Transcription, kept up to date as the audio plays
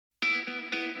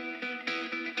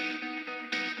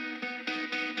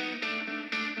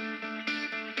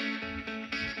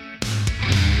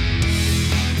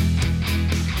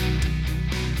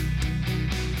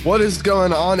What is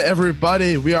going on,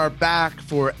 everybody? We are back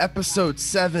for episode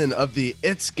 7 of the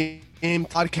It's Game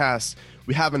podcast.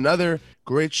 We have another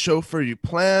great show for you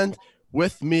planned.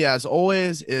 With me, as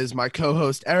always, is my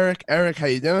co-host Eric. Eric, how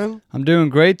you doing? I'm doing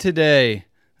great today.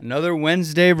 Another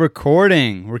Wednesday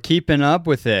recording. We're keeping up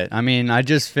with it. I mean, I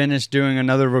just finished doing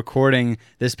another recording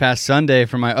this past Sunday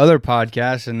for my other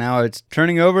podcast, and now it's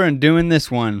turning over and doing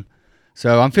this one.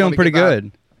 So I'm feeling pretty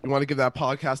good. You want to give that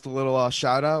podcast a little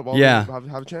shout out while Yeah. we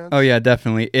have a chance? Oh, yeah,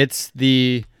 definitely. It's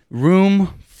the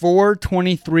Room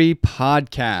 423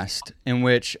 podcast, in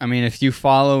which, I mean, if you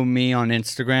follow me on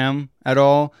Instagram at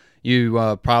all, you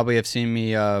probably have seen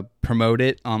me promote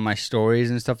it on my stories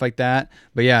and stuff like that.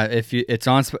 But yeah, it's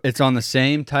on the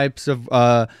same types of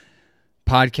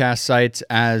podcast sites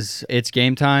as It's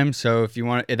Game Time. So if you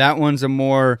want, that one's a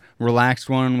more relaxed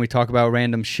one. We talk about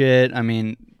random shit. I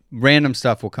mean, random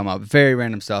stuff will come up, very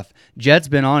random stuff. Jet's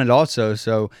been on it also,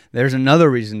 so there's another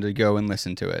reason to go and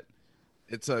listen to it.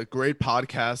 It's a great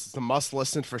podcast. It's a must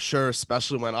listen for sure,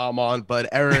 especially when I'm on. But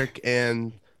Eric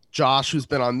and Josh, who's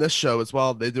been on this show as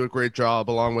well, they do a great job,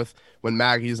 along with when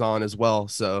Maggie's on as well.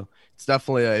 So it's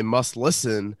definitely a must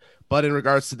listen. But in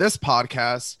regards to this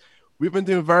podcast, we've been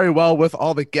doing very well with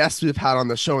all the guests we've had on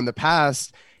the show in the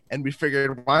past, and we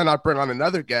figured, why not bring on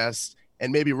another guest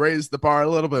and maybe raise the bar a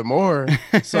little bit more.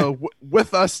 So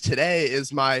with us today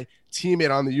is my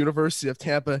teammate on the University of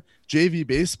Tampa JV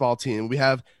baseball team. We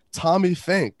have Tommy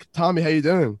Fink. Tommy, how you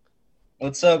doing?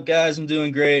 What's up, guys? I'm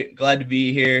doing great. Glad to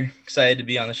be here. Excited to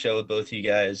be on the show with both of you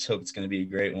guys. Hope it's going to be a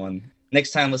great one.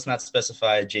 Next time, let's not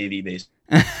specify JV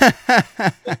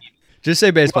baseball. Just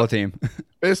say baseball team.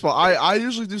 Baseball. I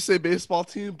usually do say baseball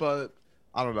team, but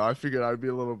I don't know. I figured I'd be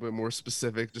a little bit more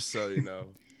specific just so, you know,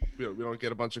 we don't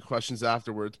get a bunch of questions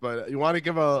afterwards. But you want to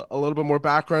give a little bit more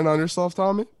background on yourself,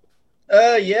 Tommy?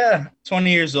 Yeah.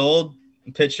 20 years old,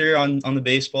 pitcher on the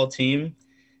baseball team.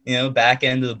 You know, back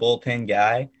end of the bullpen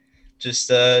guy. Just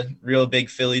a real big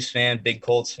Phillies fan, big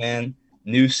Colts fan,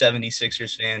 new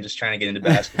 76ers fan, just trying to get into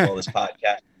basketball. This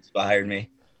podcast inspired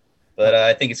me. But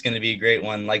I think it's going to be a great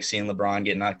one. Like seeing LeBron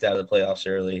get knocked out of the playoffs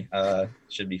early.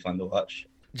 Should be fun to watch.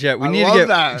 Jet, we need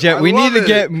to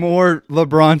get more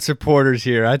LeBron supporters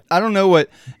here. I don't know what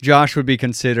Josh would be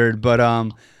considered, but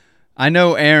I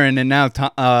know Aaron and now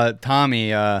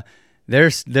Tommy.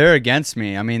 They're against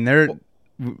me. I mean,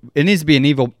 it needs to be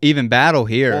an even battle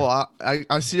here. Well,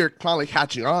 I see you're finally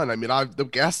catching on. I mean, the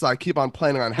guests I keep on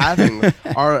planning on having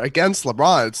are against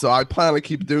LeBron, so I plan to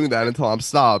keep doing that until I'm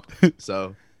stopped.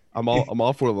 So I'm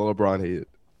all for the LeBron hate.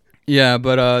 Yeah,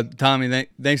 but Tommy,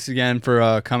 thanks again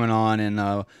for coming on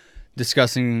and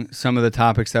discussing some of the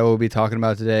topics that we'll be talking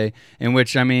about today, in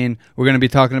which, I mean, we're going to be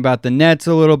talking about the Nets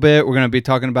a little bit. We're going to be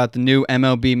talking about the new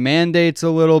MLB mandates a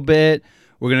little bit.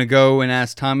 We're going to go and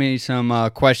ask Tommy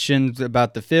some questions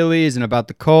about the Phillies and about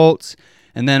the Colts.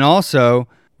 And then also,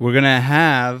 we're going to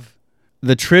have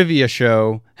the trivia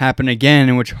show happen again,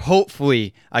 in which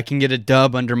hopefully I can get a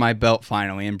dub under my belt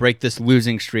finally and break this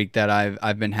losing streak that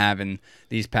I've been having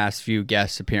these past few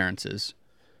guest appearances.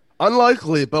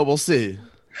 Unlikely, but we'll see.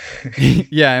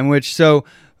 Yeah, in which, so,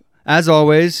 as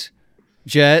always,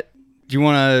 Jet, do you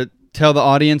want to tell the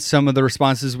audience some of the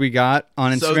responses we got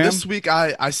on Instagram? So this week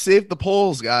I saved the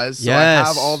polls, guys. So yes. I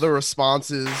have all the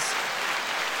responses.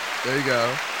 There you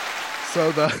go.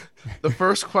 So the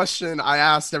first question I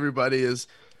asked everybody is,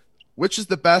 which is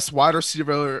the best wide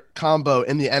receiver combo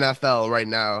in the NFL right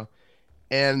now?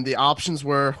 And the options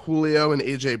were Julio and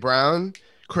A.J. Brown,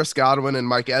 Chris Godwin and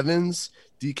Mike Evans,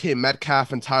 DK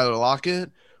Metcalf and Tyler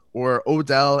Lockett, or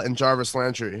Odell and Jarvis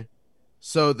Landry.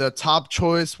 So the top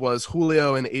choice was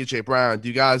Julio and A.J. Brown. Do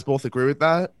you guys both agree with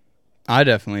that? I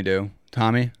definitely do.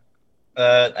 Tommy?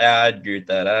 I'd agree with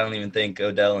that. I don't even think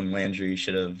Odell and Landry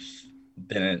should have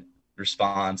been a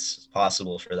response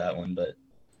possible for that one, but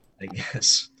I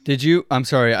guess. Did you? I'm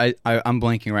sorry, I'm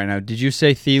blanking right now. Did you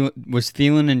say was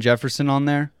Thielen and Jefferson on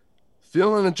there?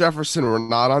 Thielen and Jefferson were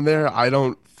not on there. I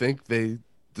don't think they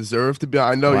deserve to be.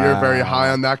 I know You're very high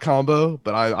on that combo,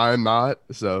 but I'm not.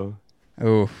 So.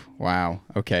 Oh, wow.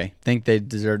 Okay. Think they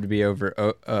deserve to be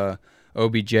over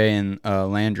OBJ and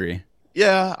Landry.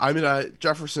 Yeah, I mean,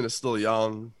 Jefferson is still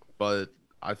young, but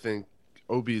I think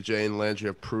OBJ and Landry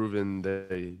have proven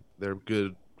they're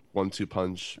good 1-2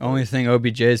 punch. Only thing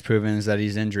OBJ has proven is that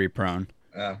he's injury prone.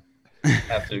 I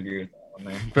have to agree with that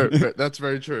one there. That's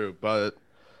very true. But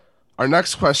our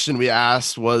next question we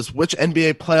asked was, which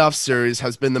NBA playoff series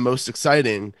has been the most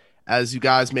exciting? As you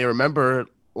guys may remember,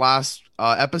 last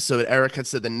episode, Eric had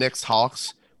said the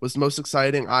Knicks-Hawks was the most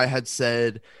exciting. I had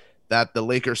said that the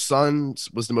Lakers-Suns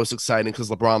was the most exciting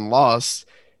because LeBron lost.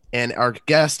 And our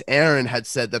guest, Aaron, had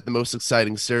said that the most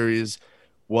exciting series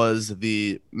was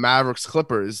the Mavericks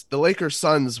Clippers. The Lakers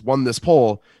Suns won this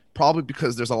poll probably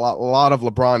because there's a lot of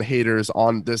LeBron haters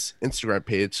on this Instagram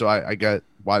page. So I get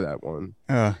why that won.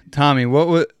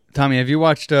 Tommy, Tommy, have you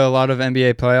watched a lot of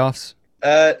NBA playoffs?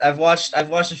 I've watched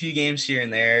a few games here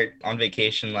and there. On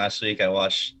vacation last week, I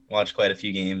watched quite a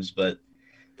few games, but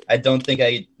I don't think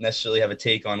I necessarily have a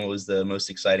take on what was the most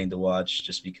exciting to watch,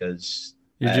 just because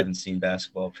I haven't seen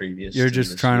basketball previous. You're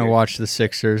just trying to watch the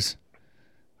Sixers.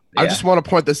 Yeah. I just want to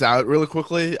point this out really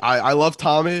quickly. I love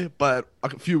Tommy, but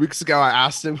a few weeks ago I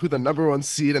asked him who the number 1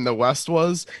 seed in the West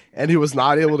was, and he was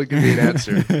not able to give me an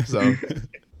answer. So,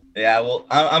 yeah, well,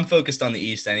 I'm focused on the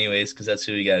East anyways, because that's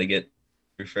who we got to get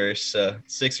through first. So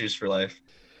Sixers for life.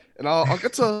 And I'll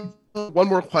get to one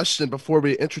more question before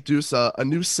we introduce a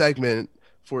new segment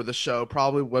for the show,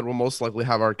 probably when we'll most likely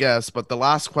have our guests. But the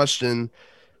last question,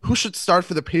 who should start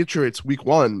for the Patriots week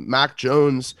 1, Mac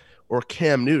Jones or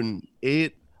Cam Newton?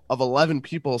 8 of 11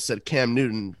 people said Cam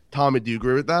Newton. Tommy, do you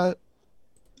agree with that?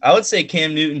 I would say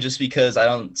Cam Newton just because I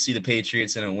don't see the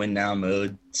Patriots in a win-now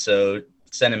mode. So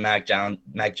sending Mac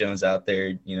Jones out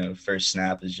there, first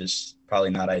snap is just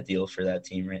probably not ideal for that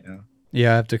team right now.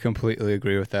 Yeah, I have to completely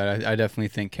agree with that. I definitely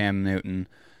think Cam Newton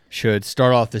should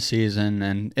start off the season,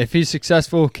 and if he's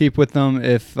successful, keep with him.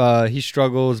 If he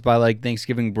struggles by like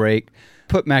Thanksgiving break,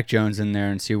 put Mac Jones in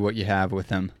there and see what you have with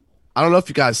him. I don't know if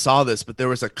you guys saw this, but there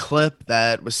was a clip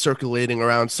that was circulating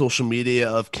around social media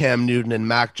of Cam Newton and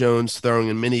Mac Jones throwing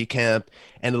in mini camp,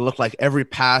 and it looked like every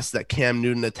pass that Cam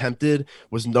Newton attempted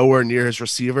was nowhere near his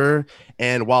receiver.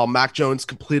 And while Mac Jones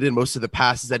completed most of the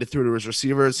passes that he threw to his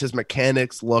receivers, his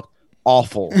mechanics looked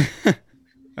awful.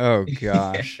 Oh,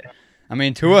 gosh. I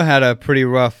mean, Tua had a pretty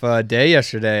rough day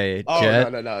yesterday,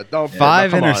 Jet. No. Don't,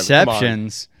 5 come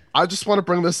interceptions. On. I just want to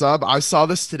bring this up. I saw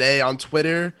this today on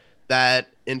Twitter that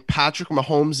in Patrick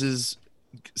Mahomes'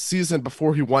 season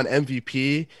before he won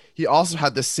MVP, he also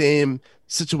had the same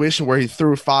situation where he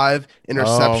threw 5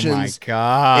 interceptions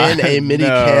in a mini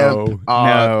camp,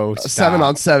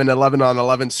 7-on-7,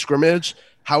 11-on-11 scrimmage.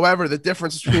 However, the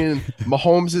difference between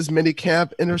Mahomes' mini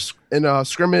camp in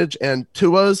scrimmage and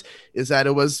Tua's is that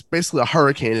it was basically a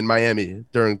hurricane in Miami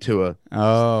during Tua.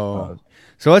 So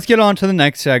let's get on to the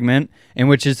next segment, in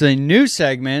which is a new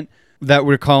segment that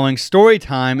we're calling Story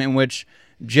Time, in which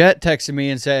Jet texted me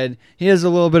and said he has a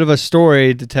little bit of a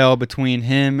story to tell between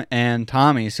him and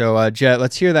Tommy. So, Jet,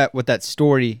 let's hear what that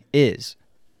story is.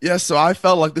 Yeah, so I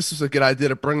felt like this was a good idea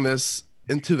to bring this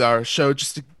into our show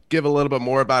just to give a little bit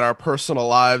more about our personal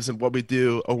lives and what we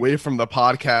do away from the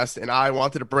podcast. And I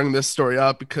wanted to bring this story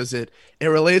up because it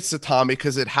relates to Tommy,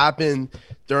 because it happened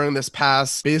during this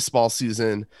past baseball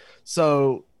season.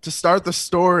 So to start the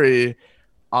story,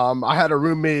 I had a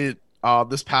roommate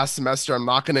this past semester. I'm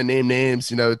not going to name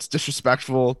names. It's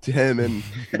disrespectful to him and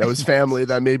his family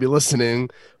that may be listening.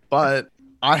 But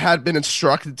I had been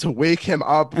instructed to wake him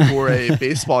up for a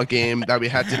baseball game that we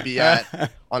had to be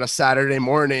at on a Saturday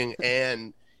morning.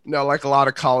 And like a lot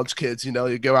of college kids,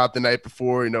 you go out the night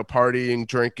before, partying,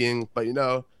 drinking, but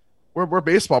we're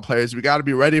baseball players. We got to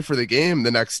be ready for the game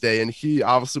the next day. And he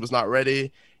obviously was not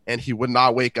ready, and he would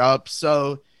not wake up.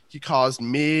 So he caused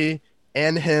me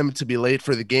and him to be late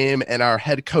for the game, and our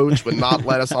head coach would not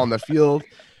let us on the field,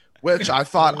 which I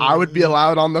thought I would be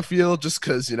allowed on the field just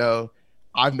because,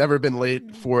 I've never been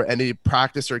late for any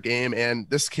practice or game. And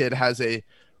this kid has a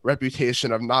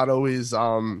reputation of not always,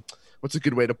 what's a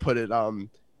good way to put it?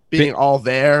 Being all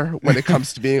there when it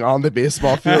comes to being on the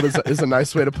baseball field is a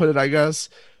nice way to put it, I guess.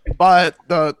 But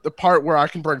the part where I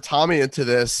can bring Tommy into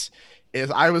this is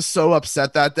I was so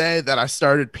upset that day that I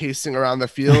started pacing around the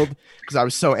field because I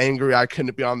was so angry I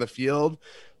couldn't be on the field.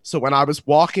 So when I was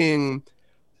walking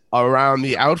around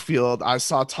the outfield, I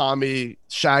saw Tommy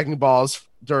shagging balls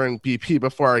during BP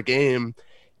before our game.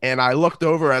 And I looked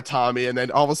over at Tommy, and then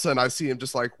all of a sudden I see him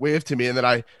just like wave to me. And then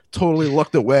I totally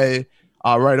looked away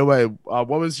right away. What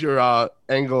was your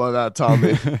angle of that,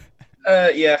 Tommy?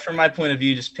 Yeah, from my point of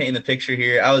view, just painting the picture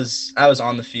here, I was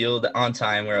on the field on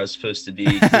time where I was supposed to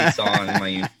be. Cleats on in my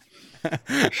youth.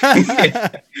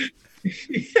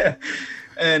 Yeah.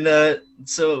 And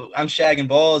so I'm shagging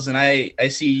balls, and I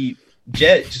see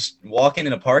Jet just walking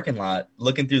in a parking lot,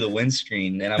 looking through the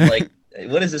windscreen, and I'm like,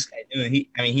 what is this guy doing?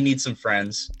 He needs some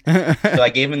friends. So I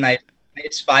gave him a nice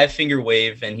 5-finger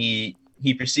wave, and he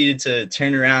proceeded to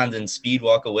turn around and speed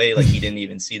walk away like he didn't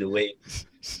even see the wave.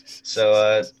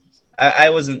 So I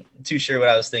wasn't too sure what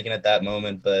I was thinking at that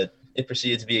moment, but it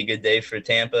proceeded to be a good day for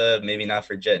Tampa. Maybe not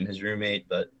for Jet and his roommate,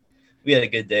 but we had a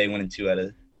good day winning two out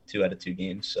of two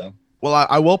games. So Well,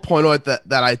 I will point out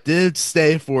that I did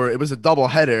stay for, it was a double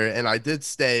header, and I did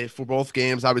stay for both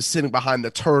games. I was sitting behind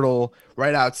the turtle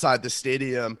right outside the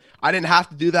stadium. I didn't have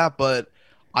to do that, but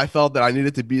I felt that I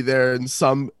needed to be there in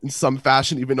some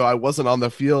fashion, even though I wasn't on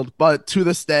the field. But to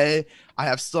this day, I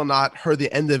have still not heard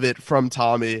the end of it from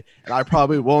Tommy, and I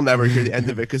probably will never hear the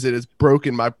end of it because it has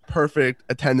broken my perfect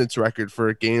attendance record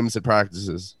for games and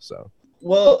practices. So.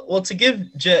 Well, to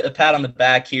give Jet a pat on the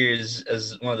back here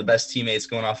as one of the best teammates,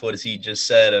 going off what he just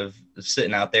said of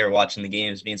sitting out there watching the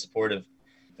games, being supportive.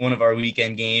 One of our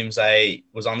weekend games, I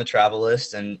was on the travel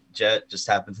list, and Jet just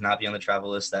happened to not be on the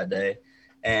travel list that day.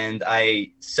 And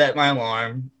I set my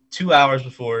alarm 2 hours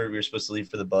before we were supposed to leave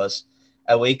for the bus.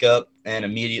 I wake up and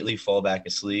immediately fall back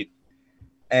asleep.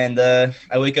 And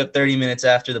I wake up 30 minutes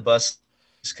after the bus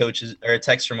coaches or a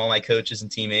text from all my coaches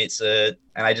and teammates, and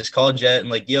I just called Jet and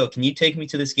like, yo, can you take me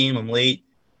to this game? I'm late.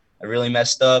 I really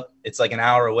messed up. It's like an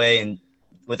hour away, and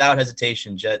without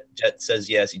hesitation, Jet says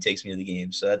yes. He takes me to the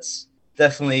game. So that's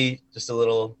definitely just a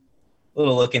little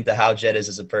look into how Jet is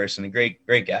as a person. A great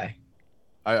guy.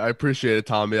 I appreciate it,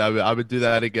 Tommy. I would do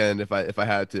that again if I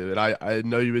had to, and I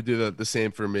know you would do the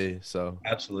same for me. So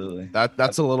absolutely,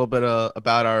 that's a little bit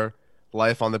about our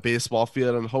life on the baseball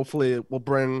field, and hopefully it will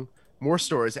bring more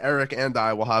stories. Eric and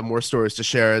I will have more stories to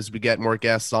share as we get more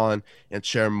guests on and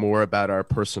share more about our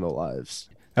personal lives.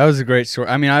 That was a great story.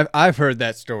 I mean, I've heard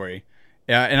that story,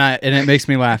 yeah, and it makes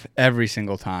me laugh every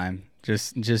single time,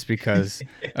 just because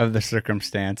of the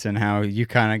circumstance and how you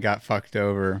kind of got fucked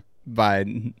over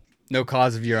by no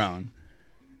cause of your own.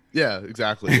 Yeah,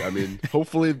 exactly. I mean,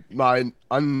 hopefully my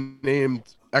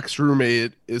unnamed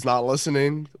ex-roommate is not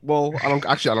listening. Well, I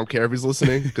don't care if he's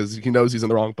listening because he knows he's in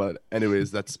the wrong, but anyways,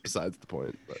 that's besides the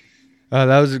point. But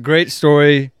that was a great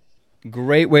story.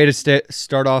 Great way to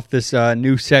start off this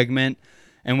new segment,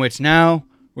 in which now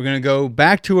we're going to go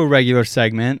back to a regular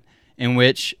segment in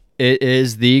which it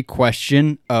is the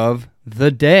question of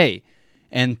the day.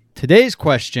 And today's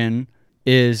question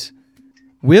is,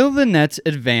 will the Nets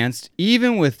advance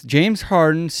even with James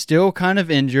Harden still kind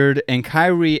of injured and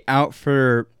Kyrie out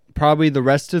for probably the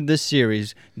rest of this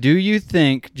series? Do you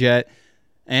think, Jet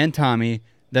and Tommy,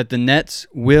 that the Nets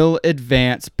will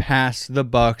advance past the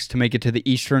Bucks to make it to the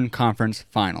Eastern Conference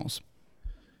Finals?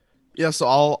 Yeah, so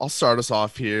I'll start us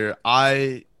off here.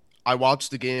 I watched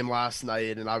the game last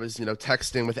night, and I was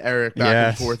texting with Eric back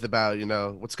and forth about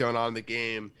what's going on in the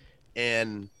game,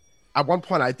 and at one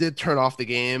point I did turn off the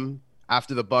game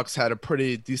after the Bucks had a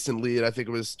pretty decent lead. I think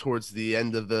it was towards the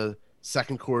end of the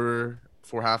second quarter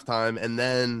for halftime. And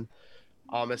then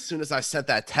as soon as I sent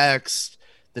that text,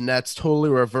 the Nets totally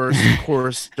reversed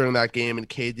course during that game, and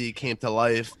KD came to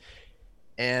life.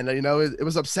 And, it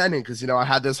was upsetting because, I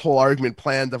had this whole argument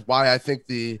planned of why I think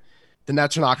the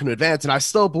Nets are not going to advance. And I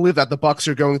still believe that the Bucks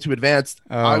are going to advance.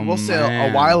 I will say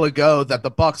a while ago that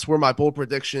the Bucks were my bold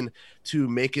prediction to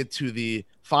make it to the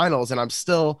finals. And I'm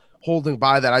still holding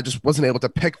by that. I just wasn't able to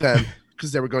pick them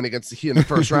because they were going against the Heat in the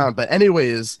first round. But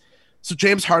anyways, so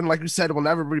James Harden, like you said, will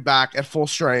never be back at full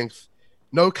strength.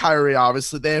 No Kyrie,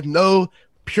 obviously. They have no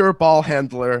pure ball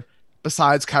handler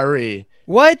besides Kyrie.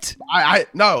 What? I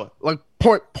no, like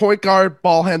point guard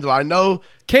ball handler. I know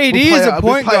KD is a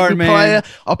point guard, man. We play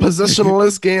a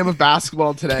positionless game of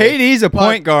basketball today. KD's a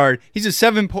point guard. He's a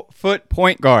 7-foot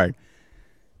point guard.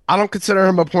 I don't consider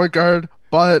him a point guard,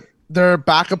 but their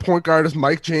backup point guard is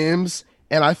Mike James,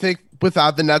 and I think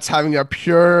without the Nets having a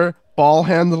pure ball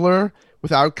handler,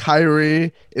 without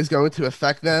Kyrie, is going to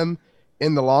affect them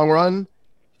in the long run.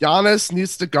 Giannis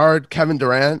needs to guard Kevin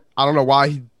Durant. I don't know why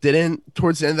he didn't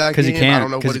towards the end of that game. He can't. I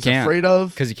don't know what he's afraid of.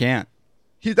 Because he can't.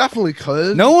 He definitely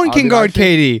could. No one can guard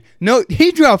KD. No,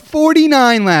 he dropped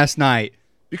 49 last night.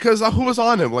 Because who was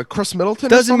on him? Like Chris Middleton?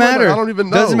 Doesn't matter. Like, I don't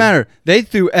even know. Doesn't matter. They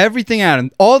threw everything at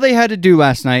him. All they had to do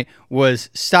last night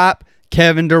was stop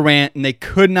Kevin Durant, and they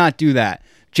could not do that.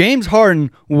 James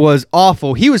Harden was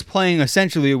awful. He was playing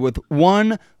essentially with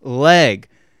one leg,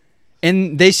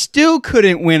 and they still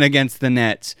couldn't win against the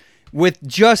Nets with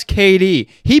just KD.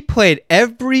 He played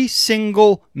every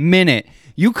single minute.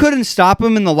 You couldn't stop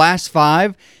him in the last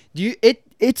five.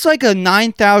 It's like a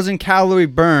 9,000 calorie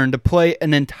burn to play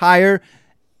an entire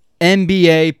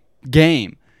NBA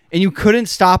game, and you couldn't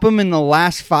stop them in the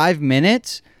last 5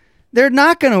 minutes. They're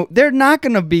not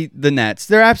gonna beat the Nets.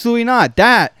 They're absolutely not.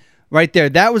 That right there,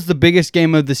 that was the biggest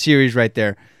game of the series right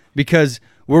there, because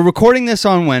we're recording this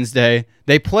on Wednesday.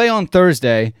 They play on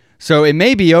Thursday, so it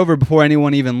may be over before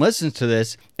anyone even listens to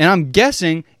this, and I'm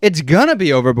guessing it's gonna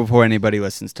be over before anybody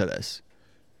listens to this.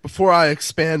 Before I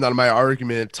expand on my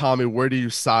argument, Tommy, where do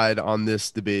you side on this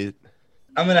debate?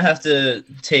 I'm going to have to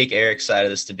take Eric's side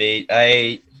of this debate.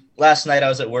 last night I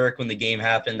was at work when the game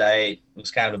happened. I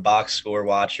was kind of a box score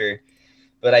watcher,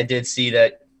 but I did see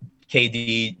that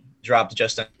KD dropped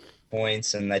just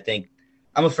points, and I think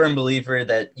I'm a firm believer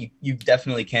that you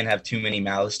definitely can have too many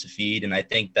mouths to feed, and I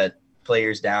think that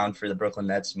players down for the Brooklyn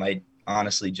Nets might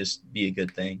honestly just be a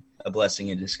good thing, a blessing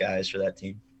in disguise for that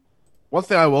team. One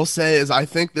thing I will say is I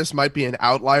think this might be an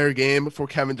outlier game for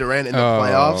Kevin Durant in the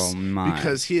playoffs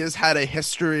because he has had a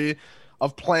history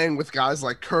of playing with guys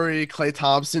like Curry, Klay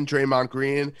Thompson, Draymond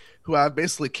Green, who have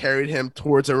basically carried him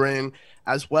towards a ring,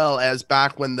 as well as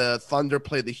back when the Thunder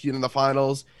played the Heat in the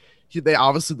finals.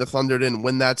 The Thunder didn't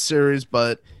win that series,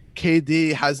 but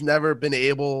KD has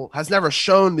never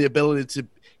shown the ability to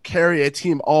carry a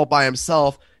team all by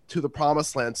himself to the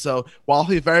promised land. So while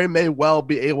he very may well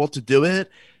be able to do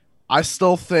it, I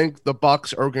still think the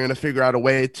Bucks are going to figure out a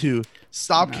way to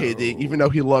stop KD, even though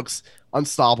he looks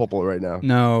unstoppable right now.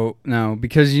 No,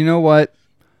 because you know what?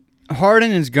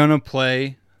 Harden is going to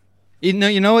play. You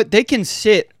know what? They can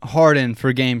sit Harden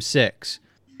for game 6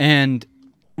 and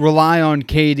rely on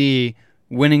KD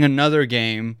winning another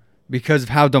game because of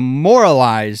how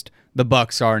demoralized the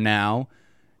Bucks are now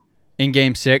in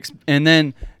game 6, and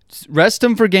then rest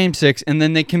him for game 6, and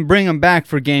then they can bring him back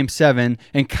for game 7,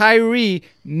 and Kyrie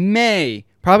may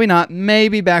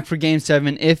be back for game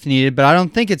 7 if needed, but I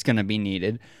don't think it's going to be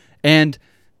needed. And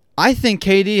I think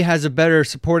KD has a better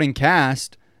supporting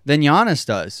cast than Giannis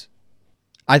does.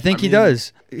 I think he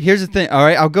does. Here's the thing. All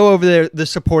right, I'll go over the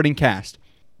supporting cast.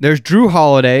 There's Drew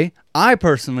Holiday. I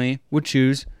personally would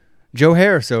choose Joe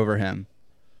Harris over him.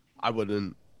 I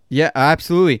wouldn't. Yeah,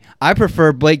 absolutely. I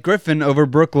prefer Blake Griffin over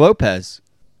Brook Lopez.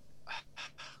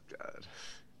 God.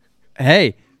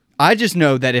 Hey, I just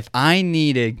know that if I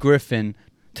needed Griffin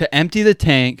to empty the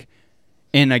tank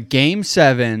in a game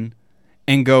 7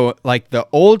 and go like the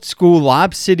old school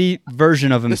Lob City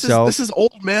version of himself. This is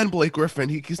old man Blake Griffin.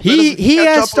 He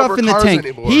has stuff in the tank.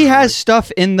 He has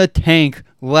stuff in the tank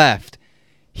left.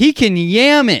 He can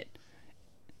yam it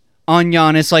on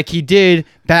Giannis like he did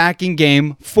back in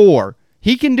game 4.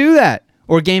 He can do that.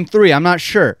 Or game 3, I'm not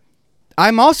sure.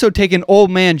 I'm also taking old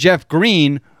man Jeff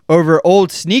Green over old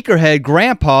sneakerhead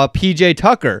grandpa PJ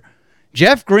Tucker.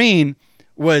 Jeff Green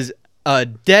was a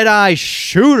dead-eye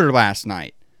shooter last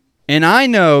night. And I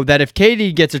know that if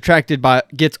KD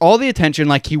gets all the attention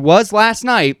like he was last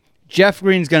night, Jeff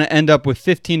Green's going to end up with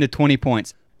 15 to 20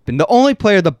 points. And the only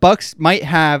player the Bucks might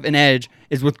have an edge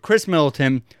is with Chris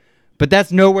Middleton, but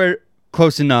that's nowhere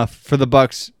close enough for the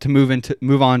Bucks to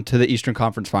move on to the Eastern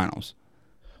Conference Finals.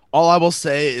 All I will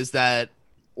say is that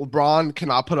LeBron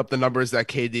cannot put up the numbers that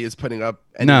KD is putting up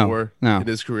anymore in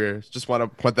his career. Just want to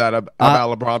point that up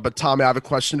about LeBron. But Tommy, I have a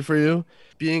question for you.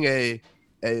 Being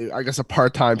I guess a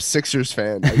part-time Sixers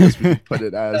fan, I guess we could put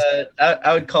it as.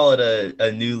 I would call it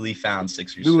a newly found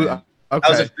Sixers fan. Okay. I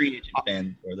was a free agent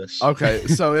fan for this. Okay,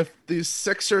 so if these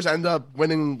Sixers end up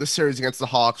winning the series against the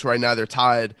Hawks, right now they're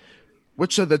tied.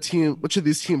 Which of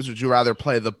these teams would you rather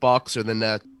play, the Bucks or the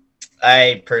Nets?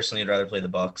 I personally would rather play the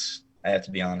Bucks. I have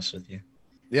to be honest with you.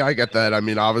 Yeah, I get that. I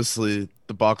mean, obviously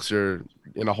the Bucks are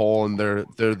in a hole and they're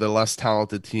the less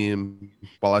talented team.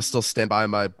 While I still stand by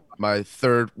my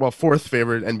fourth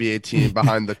favorite NBA team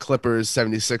behind the Clippers,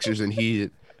 76ers, and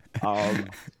Heat.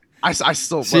 I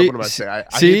still what am I saying?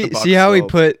 I hate the Bucks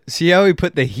see how he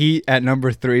put the Heat at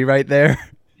number 3 right there.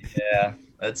 Yeah,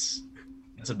 that's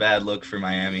a bad look for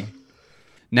Miami.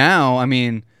 Now, I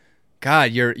mean,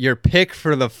 God, your pick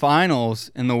for the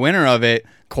finals and the winner of it,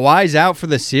 Kawhi's out for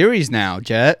the series now,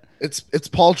 Jet. It's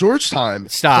Paul George time.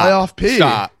 Stop. Playoff P.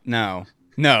 Stop.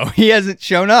 No, he hasn't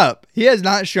shown up. He has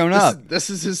not shown up. This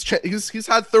is his. He's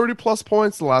had 30+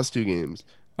 points the last 2 games.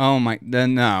 Oh my!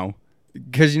 Then no,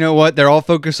 because you know what? They're all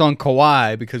focused on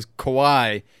Kawhi because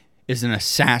Kawhi is an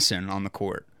assassin on the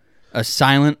court, a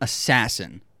silent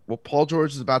assassin. Well, Paul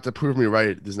George is about to prove me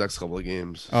right these next couple of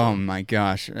games. So. Oh my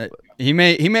gosh, he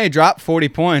may drop 40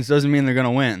 points. Doesn't mean they're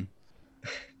gonna win.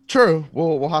 True.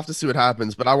 We'll have to see what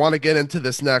happens. But I want to get into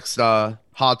this next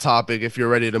hot topic. If you're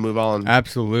ready to move on.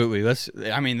 Absolutely. This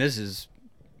is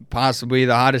possibly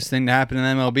the hottest thing to happen in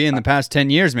MLB in the past 10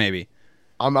 years, maybe.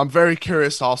 I'm very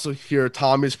curious to also hear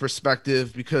Tommy's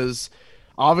perspective because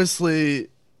obviously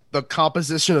the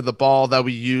composition of the ball that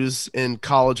we use in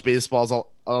college baseball is a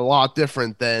lot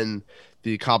different than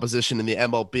the composition in the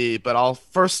MLB. But I'll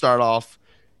first start off.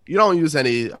 You don't use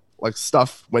any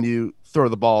stuff when you throw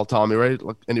the ball, Tommy, right?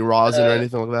 Like any rosin or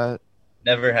anything like that?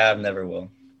 Never have, never will.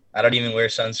 I don't even wear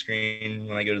sunscreen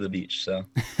when I go to the beach, so.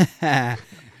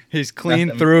 He's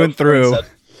clean through and through.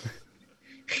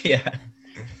 Yeah.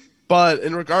 But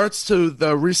in regards to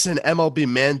the recent MLB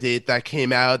mandate that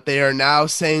came out, they are now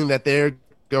saying that they're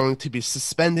going to be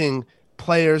suspending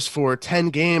players for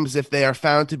 10 games if they are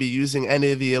found to be using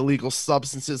any of the illegal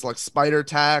substances like Spider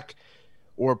Tack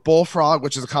or Bullfrog,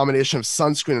 which is a combination of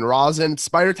sunscreen and rosin.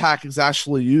 Spider Tack is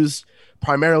actually used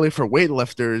primarily for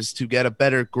weightlifters to get a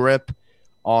better grip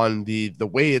on the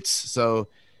weights. So,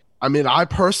 I mean, I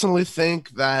personally think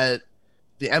that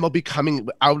the MLB coming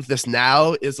out of this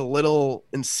now is a little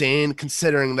insane,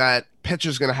 considering that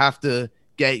pitchers going to have to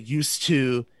get used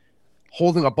to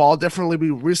holding a ball differently. We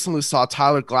recently saw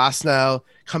Tyler Glasnow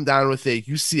come down with a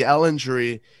UCL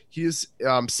injury. He's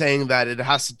saying that it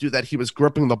has to do that he was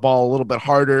gripping the ball a little bit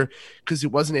harder because he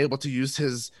wasn't able to use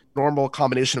his normal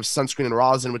combination of sunscreen and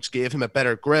rosin, which gave him a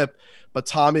better grip. But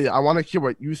Tommy, I want to hear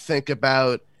what you think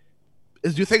about.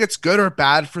 Do you think it's good or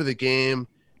bad for the game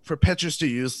for pitchers to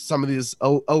use some of these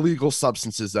illegal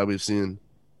substances that we've seen?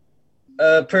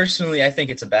 Personally, I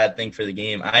think it's a bad thing for the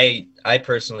game. I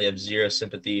personally have zero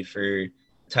sympathy for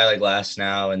Tyler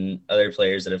Glasnow and other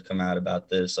players that have come out about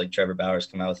this, like Trevor Bauer's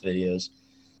come out with videos.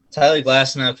 Tyler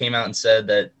Glasnow came out and said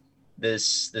that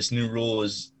this new rule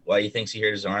is why he thinks he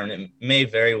hurt his arm. It may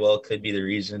very well could be the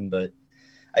reason, but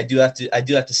I do have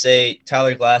to say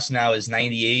Tyler Glasnow is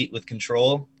 98 with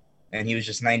control, and he was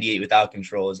just 98 without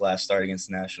control his last start against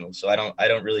the Nationals. So I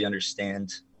don't really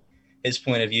understand his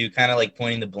point of view. Kind of like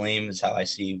pointing the blame is how I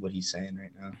see what he's saying right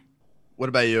now. What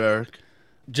about you, Eric?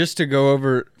 Just to go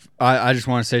over, I just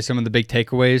want to say some of the big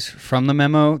takeaways from the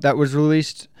memo that was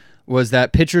released was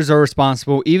that pitchers are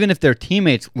responsible even if their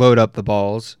teammates load up the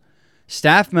balls.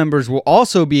 Staff members will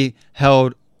also be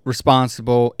held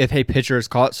responsible if a pitcher is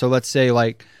caught. So let's say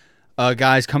like a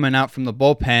guy's coming out from the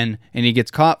bullpen and he gets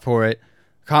caught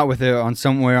with it on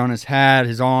somewhere on his hat,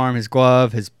 his arm, his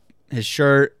glove, his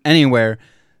shirt, anywhere.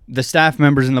 The staff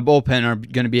members in the bullpen are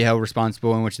going to be held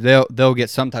responsible, in which they'll get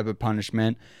some type of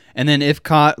punishment. And then if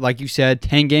caught, like you said,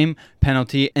 10-game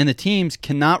penalty, and the teams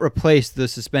cannot replace the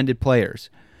suspended players.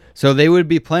 So they would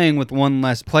be playing with one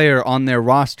less player on their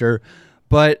roster.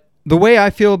 But the way I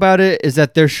feel about it is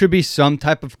that there should be some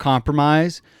type of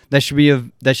compromise that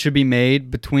should be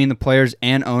made between the players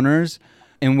and owners,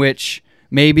 in which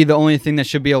maybe the only thing that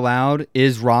should be allowed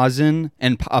is rosin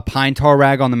and a pine tar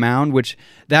rag on the mound, which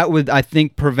that would, I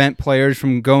think, prevent players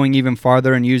from going even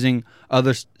farther and using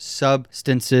other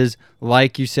substances,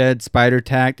 like you said, Spider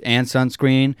Tack and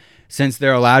sunscreen, since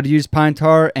they're allowed to use pine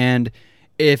tar. And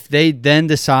if they then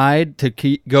decide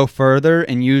to go further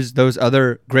and use those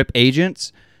other grip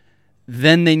agents,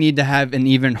 then they need to have an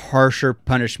even harsher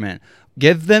punishment.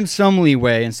 Give them some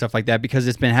leeway and stuff like that, because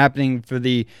it's been happening for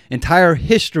the entire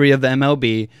history of the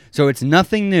MLB, so it's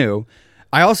nothing new.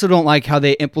 I also don't like how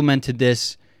they implemented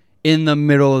this in the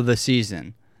middle of the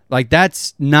season. Like,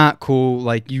 that's not cool.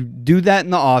 Like, you do that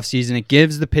in the offseason. It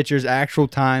gives the pitchers actual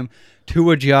time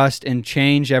to adjust and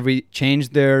change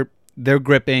their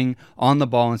gripping on the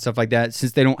ball and stuff like that,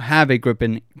 since they don't have a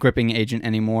gripping agent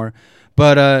anymore.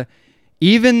 But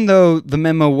even though the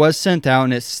memo was sent out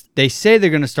and they say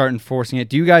they're going to start enforcing it,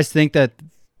 do you guys think that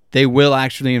they will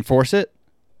actually enforce it?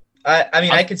 I mean,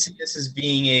 I could see this as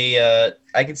being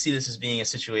a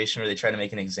situation where they try to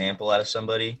make an example out of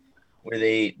somebody, where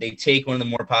they take one of the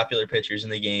more popular pitchers in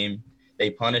the game,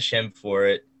 they punish him for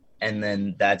it, and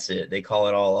then that's it. They call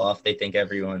it all off. They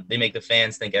make the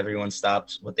fans think everyone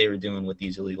stops what they were doing with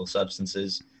these illegal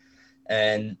substances,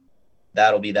 and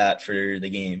that'll be that for the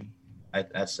game.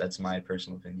 That's my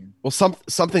personal opinion. Well,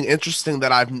 something interesting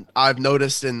that I've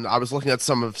noticed, and I was looking at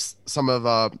some of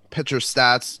pitcher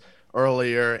stats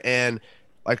earlier, and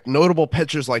like notable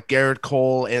pitchers like Garrett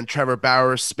Cole and Trevor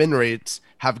Bauer's spin rates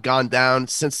have gone down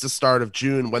since the start of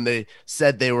June, when they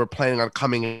said they were planning on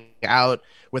coming out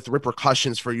with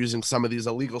repercussions for using some of these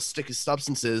illegal sticky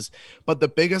substances. But the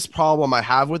biggest problem I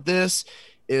have with this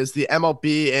is the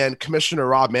MLB and Commissioner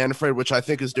Rob Manfred, which I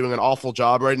think is doing an awful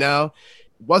job right now,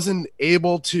 wasn't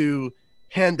able to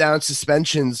hand down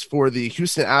suspensions for the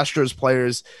Houston Astros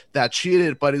players that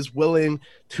cheated, but is willing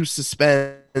to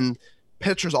suspend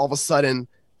pitchers all of a sudden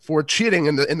for cheating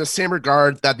in the same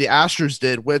regard that the Astros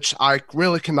did, which I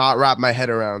really cannot wrap my head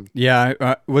around.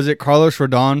 Yeah, was it Carlos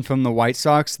Rodon from the White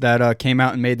Sox that came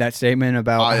out and made that statement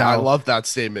about I love that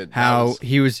statement.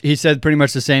 He said pretty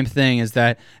much the same thing, is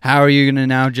that how are you going to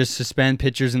now just suspend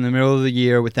pitchers in the middle of the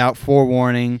year without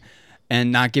forewarning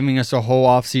and not giving us a whole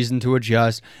offseason to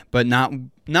adjust, but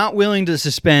not willing to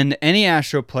suspend any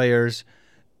Astro players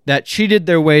that cheated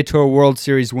their way to a World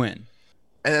Series win.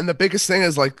 And the biggest thing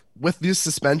is, like, with these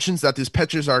suspensions that these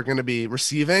pitchers are going to be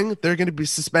receiving, they're going to be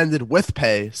suspended with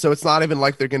pay. So it's not even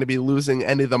like they're going to be losing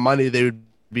any of the money they would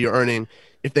be earning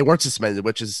if they weren't suspended,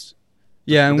 which is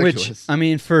Yeah, in which, ridiculous. I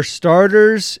mean, for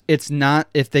starters, it's not,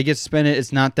 if they get suspended,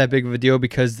 it's not that big of a deal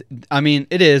because, I mean,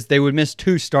 it is. They would miss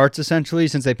 2 starts essentially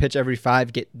since they pitch every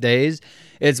 5 days.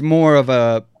 It's more of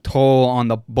a toll on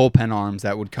the bullpen arms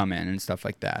that would come in and stuff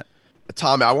like that.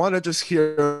 Tommy, I want to just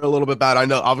hear a little bit about. I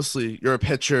know obviously you're a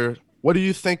pitcher. What do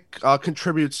you think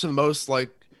contributes to the most, like,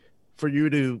 for you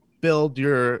to build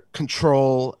your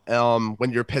control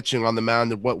when you're pitching on the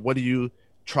mound? And what do you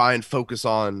try and focus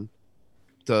on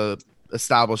to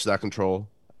establish that control?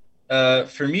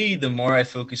 For me, the more I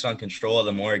focus on control,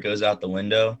 the more it goes out the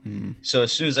window. So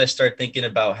as soon as I start thinking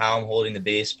about how I'm holding the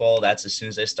baseball, that's as soon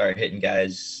as I start hitting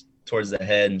guys towards the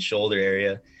head and shoulder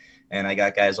area. And I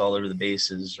got guys all over the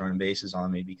bases, running bases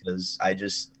on me because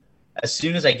as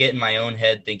soon as I get in my own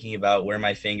head thinking about where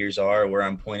my fingers are, where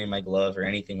I'm pointing my glove or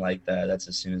anything like that, that's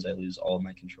as soon as I lose all of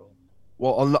my control.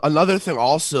 Well, another thing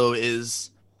also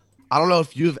is, I don't know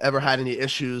if you've ever had any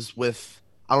issues with,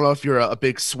 I don't know if you're a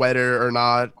big sweater or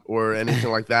not or anything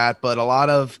like that, but a lot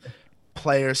of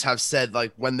players have said,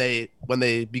 like, when they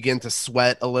begin to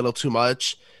sweat a little too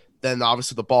much, then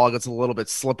obviously the ball gets a little bit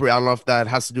slippery. I don't know if that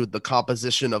has to do with the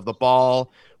composition of the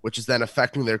ball, which is then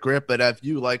affecting their grip. But have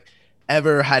you, like,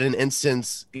 ever had an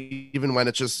instance, even when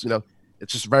it's just,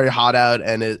 it's just very hot out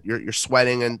and you're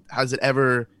sweating, and has it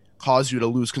ever caused you to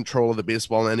lose control of the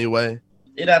baseball in any way?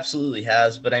 It absolutely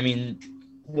has. But I mean,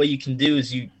 what you can do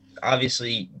is you have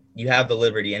the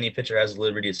liberty. Any pitcher has the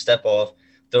liberty to step off,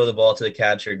 throw the ball to the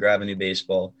catcher, grab a new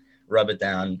baseball, rub it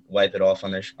down, wipe it off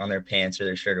on their pants or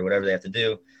their shirt or whatever they have to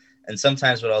do. And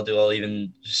sometimes what I'll do, I'll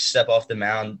even just step off the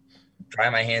mound,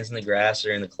 dry my hands in the grass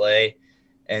or in the clay,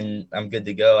 and I'm good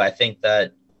to go. I think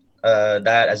that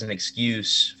that as an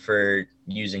excuse for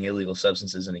using illegal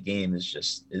substances in a game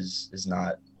is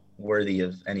not worthy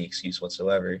of any excuse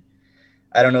whatsoever.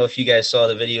 I don't know if you guys saw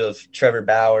the video of Trevor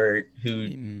Bauer,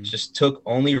 who just took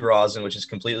only rosin, which is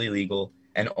completely legal,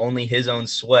 and only his own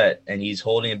sweat, and he's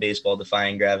holding a baseball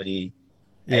defying gravity.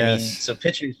 Yes. I mean, so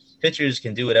pitchers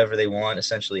can do whatever they want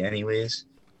essentially anyways.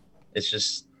 It's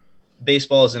just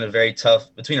baseball is in a very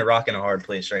tough, between a rock and a hard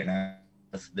place right now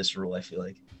with this rule, I feel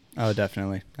like. Oh,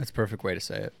 definitely. That's a perfect way to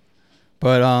say it.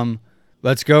 But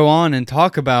let's go on and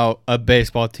talk about a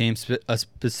baseball team, a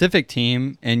specific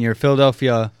team in your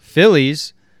Philadelphia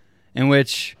Phillies, in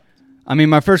which, I mean,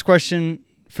 my first question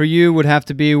for you would have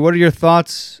to be, what are your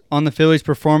thoughts on the Phillies'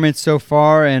 performance so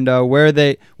far, and where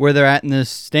they're at in the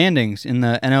standings in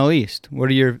the NL East? What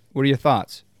are your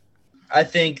thoughts? I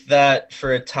think that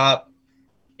for a top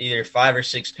either 5 or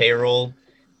 6 payroll,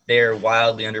 they're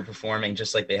wildly underperforming,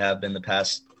 just like they have been the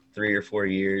past 3 or 4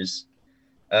 years.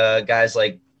 Guys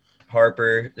like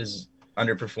Harper is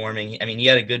underperforming. I mean, he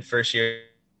had a good first year,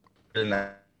 and I'm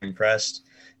impressed.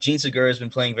 Gene Segura has been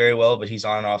playing very well, but he's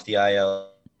on and off the IL.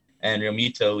 And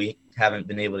Realmuto, we haven't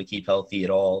been able to keep healthy at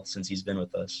all since he's been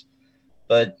with us.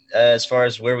 But as far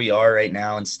as where we are right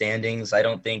now in standings, I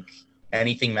don't think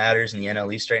anything matters in the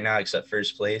NL East right now except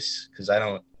first place, because I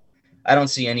don't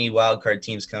see any wild card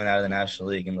teams coming out of the National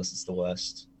League unless it's the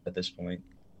West at this point.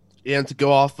 And to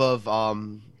go off of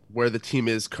where the team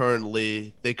is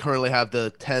currently, they currently have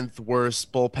the 10th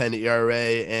worst bullpen ERA,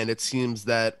 and it seems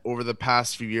that over the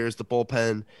past few years, the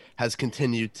bullpen has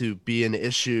continued to be an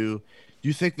issue. Do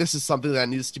you think this is something that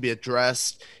needs to be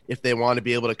addressed if they want to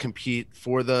be able to compete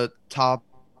for the top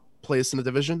place in the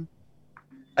division?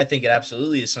 I think it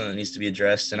absolutely is something that needs to be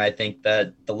addressed, and I think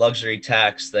that the luxury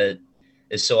tax that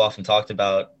is so often talked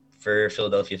about for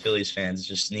Philadelphia Phillies fans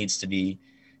just needs to be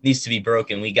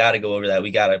broken. We got to go over that. We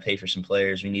got to pay for some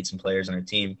players. We need some players on our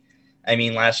team. I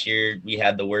mean, last year we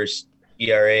had the worst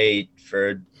ERA for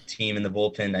a team in the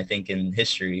bullpen, I think, in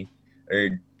history,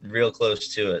 or real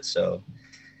close to it. So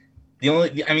the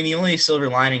only silver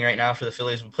lining right now for the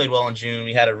Phillies, we played well in June.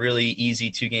 We had a really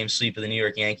easy 2-game sweep of the New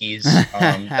York Yankees.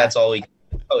 That's all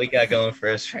we got going for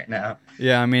us right now.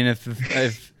 Yeah, I mean,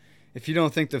 if you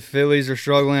don't think the Phillies are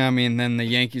struggling, I mean, then the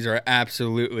Yankees are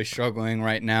absolutely struggling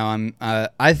right now.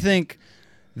 I think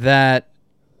that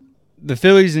the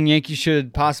Phillies and Yankees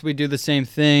should possibly do the same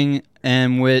thing,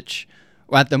 in which,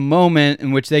 at the moment,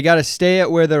 in which they got to stay at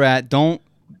where they're at. Don't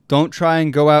try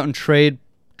and go out and trade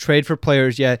for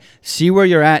players yet. See where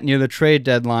you're at near the trade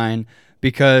deadline,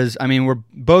 because, I mean, we're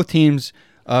both teams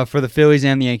for the Phillies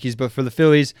and the Yankees, but for the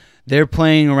Phillies, they're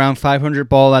playing around 500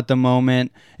 ball at the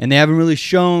moment, and they haven't really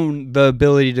shown the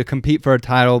ability to compete for a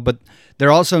title, but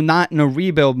they're also not in a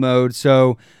rebuild mode,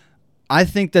 so I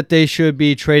think that they should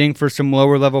be trading for some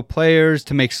lower-level players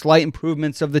to make slight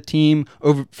improvements of the team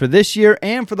over for this year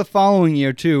and for the following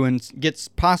year, too, and get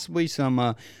possibly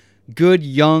some good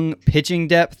young pitching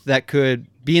depth that could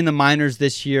be in the minors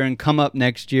this year and come up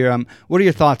next year. What are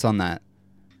your thoughts on that?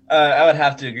 I would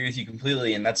have to agree with you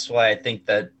completely, and that's why I think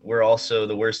that we're also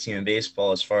the worst team in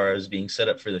baseball as far as being set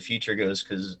up for the future goes,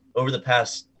 because over the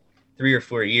past 3 or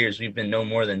 4 years, we've been no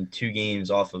more than 2 games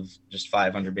off of just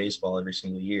 500 baseball every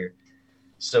single year.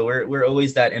 So we're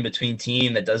always that in-between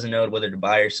team that doesn't know whether to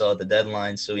buy or sell at the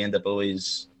deadline, so we end up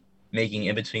always making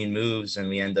in-between moves, and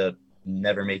we end up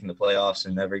never making the playoffs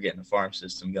and never getting the farm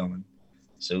system going.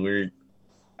 So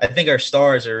I think our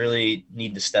stars are really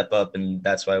need to step up, and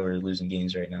that's why we're losing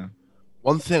games right now.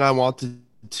 One thing I wanted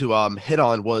to hit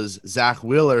on was Zach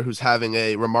Wheeler, who's having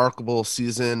a remarkable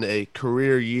season, a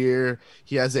career year.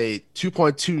 He has a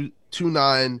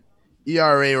 2.229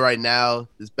 ERA right now,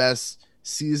 his best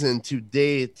season to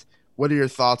date. What are your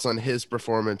thoughts on his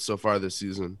performance so far this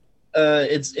season?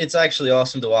 It's actually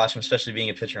awesome to watch him, especially being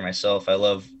a pitcher myself. I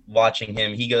love watching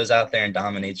him. He goes out there and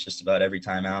dominates just about every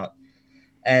time out.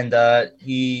 And the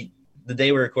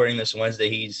day we're recording this Wednesday,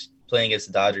 he's playing against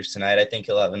the Dodgers tonight. I think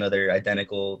he'll have another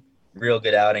identical, real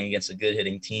good outing against a good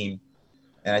hitting team.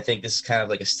 And I think this is kind of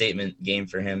like a statement game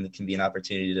for him that can be an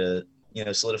opportunity to,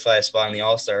 solidify a spot on the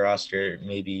All-Star roster,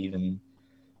 maybe even,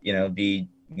 be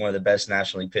one of the best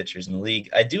National League pitchers in the league.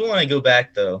 I do want to go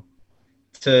back, though,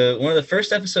 to one of the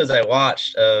first episodes I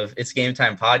watched of It's Game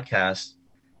Time podcast.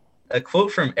 A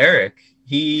quote from Eric.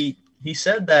 He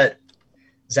said that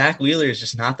Zach Wheeler is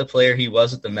just not the player he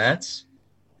was at the Mets.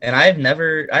 And I've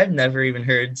never even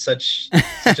heard such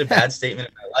a bad statement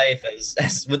in my life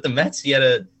as with the Mets. He had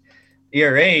a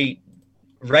ERA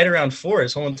right around 4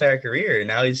 his whole entire career, and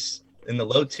now he's in the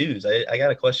low 2s. I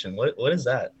got a question. What is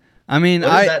that? I mean,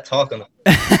 what is that talk on the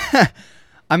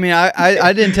I mean,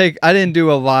 I didn't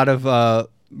do a lot of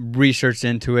research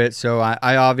into it, so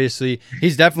I obviously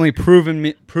he's definitely proven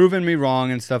me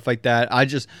wrong and stuff like that.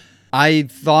 I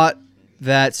thought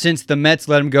that since the Mets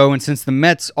let him go, and since the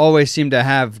Mets always seem to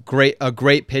have a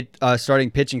great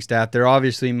starting pitching staff, there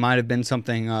obviously might have been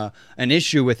something, an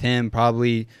issue with him,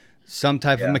 probably some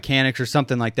type of mechanics or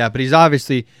something like that. But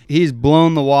he's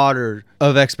blown the water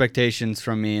of expectations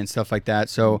from me and stuff like that.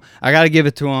 So I got to give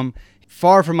it to him.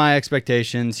 Far from my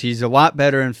expectations. He's a lot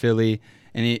better in Philly,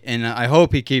 and I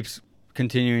hope he keeps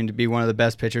continuing to be one of the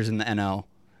best pitchers in the NL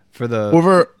for the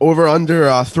over under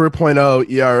 3.0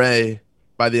 ERA.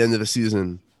 By the end of the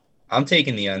season. I'm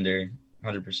taking the under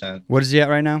 100%. What is he at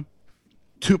right now?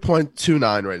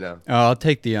 2.29 right now. Oh, I'll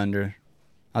take the under.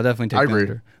 I'll definitely take the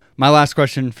under. My last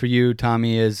question for you,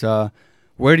 Tommy, is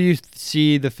where do you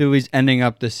see the Phillies ending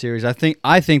up this series? I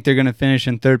think they're going to finish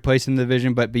in third place in the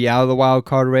division, but be out of the wild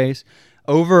card race.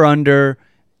 Over under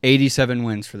 87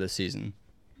 wins for the season.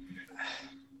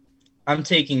 I'm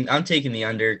taking the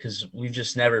under because we've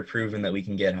just never proven that we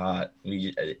can get hot.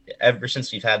 Ever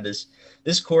since we've had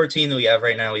this core team that we have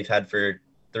right now, we've had for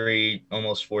 3,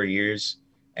 almost 4 years,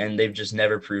 and they've just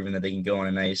never proven that they can go on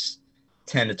a nice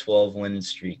 10 to 12 win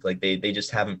streak. Like they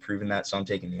just haven't proven that, so I'm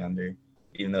taking the under,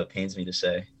 even though it pains me to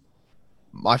say.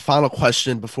 My final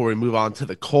question before we move on to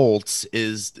the Colts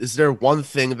is there one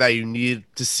thing that you need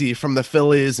to see from the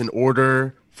Phillies in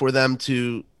order for them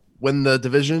to win the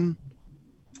division?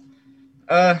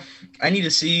 I need to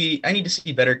see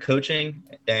better coaching,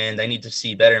 and I need to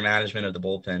see better management of the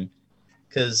bullpen.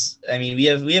 Because I mean, we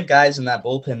have guys in that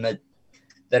bullpen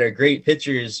that are great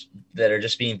pitchers that are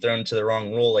just being thrown to the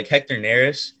wrong role. Like Hector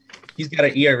Neris, he's got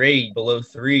an ERA below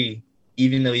 3,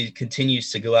 even though he continues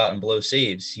to go out and blow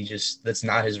saves. That's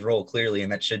not his role clearly,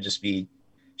 and that should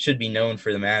be known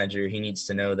for the manager. He needs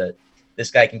to know that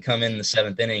this guy can come in the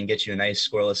 7th inning and get you a nice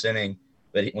scoreless inning.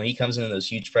 But when he comes into those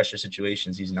huge pressure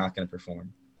situations, he's not going to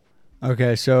perform.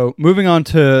 Okay, so moving on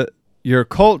to your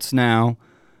Colts now.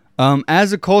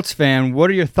 As a Colts fan, what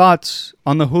are your thoughts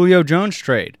on the Julio Jones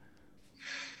trade?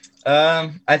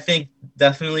 I think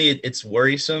definitely it's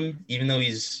worrisome, even though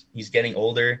he's getting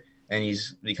older and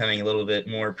he's becoming a little bit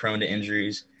more prone to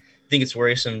injuries. I think it's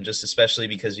worrisome just especially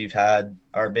because we've had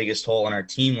our biggest hole on our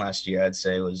team last year, I'd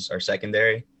say, was our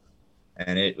secondary.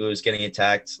 And it was getting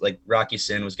attacked. Like Rocky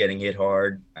Sin was getting hit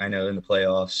hard, I know, in the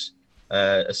playoffs,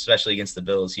 especially against the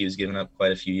Bills. He was giving up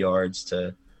quite a few yards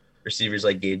to receivers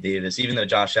like Gabe Davis. Even though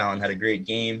Josh Allen had a great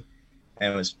game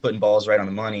and was putting balls right on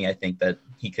the money, I think that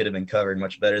he could have been covered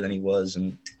much better than he was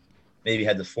and maybe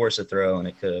had to force a throw, and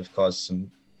it could have caused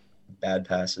some bad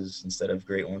passes instead of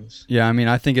great ones. Yeah, I mean,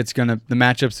 I think the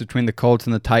matchups between the Colts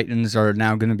and the Titans are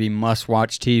now going to be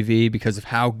must-watch TV because of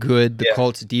how good the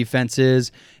Colts defense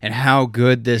is and how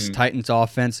good this Titans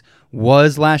offense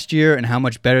was last year and how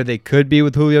much better they could be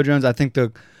with Julio Jones. I think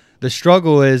the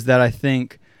struggle is that I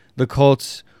think the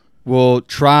Colts will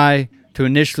try to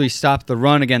initially stop the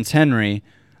run against Henry,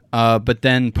 but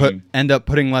then end up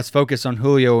putting less focus on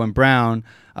Julio and Brown.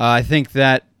 I think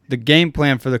that the game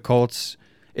plan for the Colts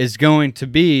is going to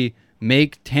be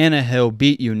make Tannehill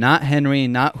beat you, not Henry,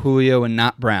 not Julio, and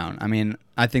not Brown. I mean,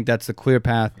 I think that's the clear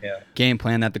path game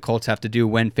plan that the Colts have to do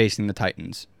when facing the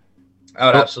Titans. I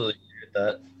would absolutely agree with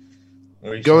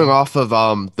that. Going off of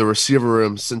the receiver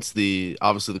room, since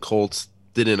obviously the Colts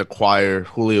didn't acquire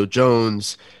Julio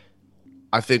Jones,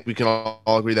 I think we can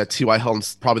all agree that T.Y.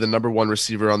 Hilton's probably the number one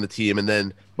receiver on the team, and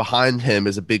then behind him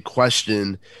is a big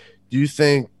question. Do you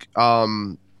think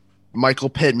Michael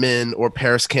Pittman or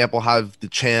Paris Campbell have the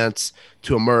chance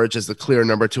to emerge as the clear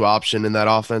number two option in that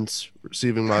offense,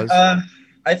 receiving wise?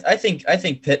 I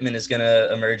think Pittman is going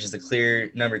to emerge as the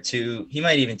clear number two. He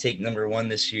might even take number one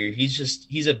this year.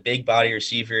 He's a big body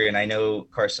receiver, and I know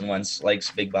Carson Wentz likes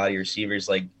big body receivers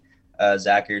like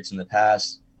Zach Ertz in the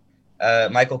past.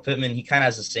 Michael Pittman, he kind of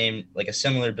has a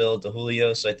similar build to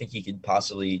Julio, so I think he could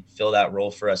possibly fill that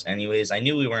role for us anyways. I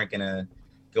knew we weren't going to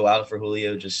go out for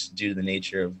Julio just due to the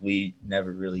nature of we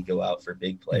never really go out for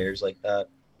big players like that.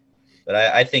 But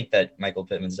I think that Michael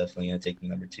Pittman's definitely going to take the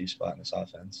number two spot in this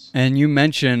offense. And you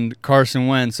mentioned Carson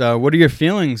Wentz. What are your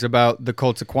feelings about the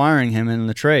Colts acquiring him in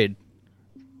the trade?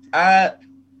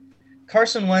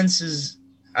 Carson Wentz is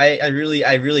I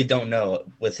really don't know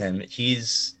with him.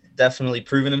 He's definitely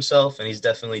proven himself, and he's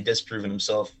definitely disproven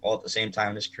himself all at the same time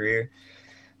in his career.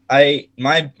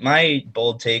 My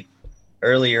bold take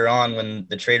earlier on when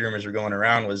the trade rumors were going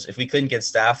around was if we couldn't get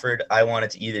Stafford, I wanted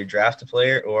to either draft a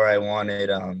player or I wanted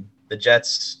the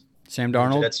Jets. Sam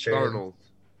Darnold? Darnold.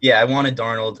 Yeah, I wanted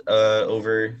Darnold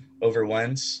over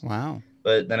Wentz. Wow.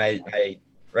 But then I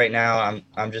right now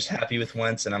I'm just happy with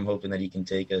Wentz, and I'm hoping that he can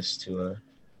take us to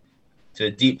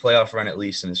a deep playoff run at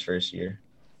least in his first year.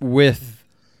 With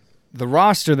the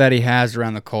roster that he has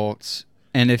around the Colts,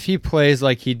 and if he plays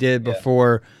like he did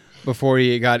before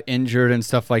he got injured and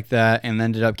stuff like that and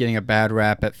ended up getting a bad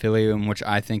rap at Philly, in which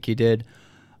I think he did,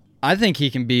 I think he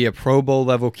can be a Pro Bowl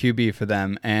level QB for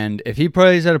them. And if he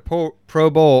plays at a Pro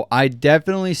Bowl, I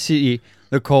definitely see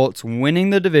the Colts winning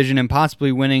the division and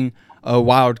possibly winning a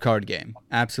wild card game.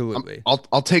 Absolutely.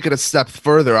 I'll take it a step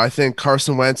further. I think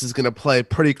Carson Wentz is going to play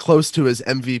pretty close to his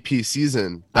MVP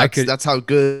season. That's how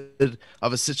good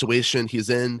of a situation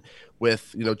he's in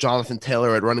with, Jonathan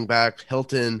Taylor at running back,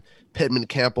 Hilton, Pittman,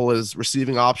 Campbell as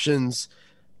receiving options.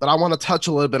 But I want to touch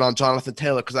a little bit on Jonathan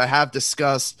Taylor because I have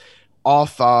discussed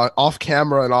off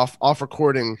camera and off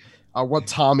recording what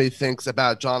Tommy thinks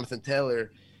about Jonathan Taylor.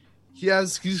 He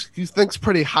thinks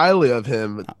pretty highly of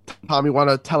him. Tommy, want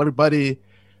to tell everybody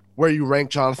where you rank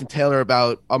Jonathan Taylor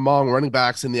among running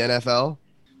backs in the NFL?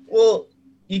 Well,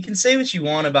 you can say what you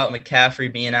want about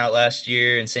McCaffrey being out last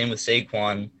year, and same with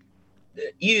Saquon.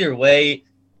 Either way,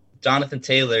 Jonathan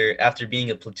Taylor, after being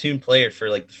a platoon player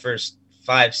for like the first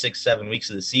 5, 6, 7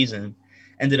 weeks of the season,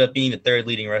 ended up being the third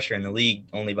leading rusher in the league,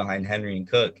 only behind Henry and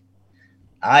Cook.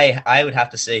 I would have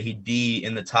to say he'd be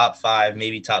in the top 5,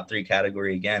 maybe top 3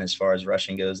 category again as far as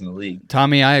rushing goes in the league.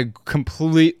 Tommy, I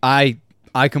completely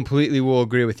will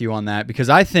agree with you on that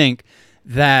because I think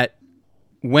that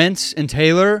Wentz and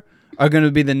Taylor are going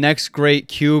to be the next great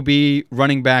QB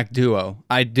running back duo.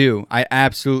 I do. I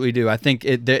absolutely do. I think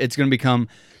it's going to become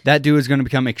that duo is going to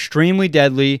become extremely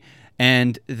deadly,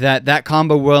 and that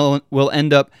combo will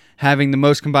end up having the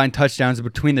most combined touchdowns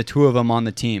between the two of them on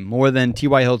the team, more than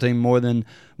T.Y. Hilton, more than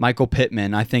Michael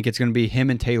Pittman. I think it's going to be him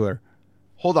and Taylor.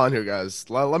 Hold on here, guys.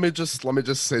 Let me just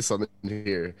say something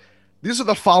here. These are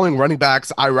the following running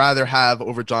backs I rather have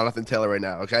over Jonathan Taylor right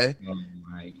now, okay? Oh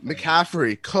my God.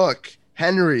 McCaffrey, Cook,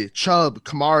 Henry, Chubb,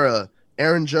 Kamara,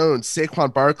 Aaron Jones,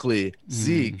 Saquon Barkley,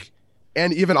 Zeke,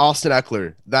 and even Austin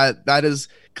Eckler. That is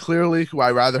clearly who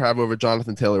I rather have over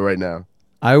Jonathan Taylor right now.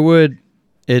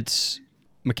 It's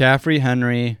McCaffrey,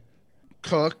 Henry,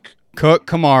 Cook,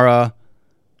 Kamara,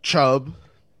 Chubb.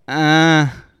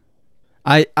 If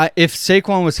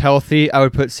Saquon was healthy, I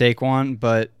would put Saquon,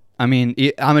 but I mean,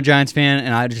 I'm a Giants fan,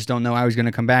 and I just don't know how he's going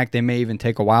to come back. They may even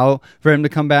take a while for him to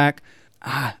come back.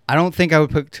 I don't think I would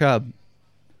put Chubb.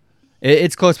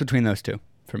 It's close between those two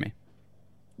for me.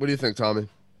 What do you think, Tommy?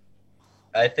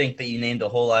 I think that you named a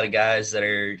whole lot of guys that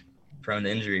are prone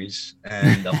to injuries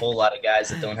and a whole lot of guys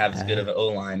that don't have as good of an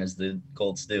O-line as the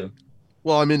Colts do.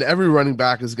 Well, I mean, every running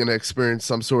back is going to experience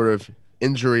some sort of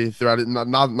injury throughout it.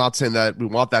 Not saying that we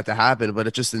want that to happen, but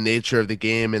it's just the nature of the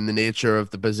game and the nature of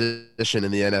the position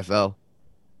in the NFL.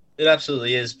 It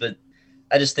absolutely is, but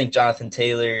I just think Jonathan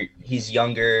Taylor, he's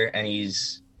younger and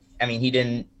he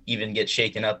didn't even get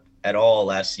shaken up at all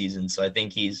last season. So I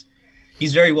think he's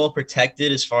very well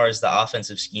protected as far as the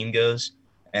offensive scheme goes.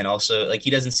 And also, like, he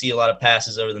doesn't see a lot of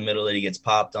passes over the middle that he gets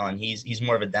popped on. He's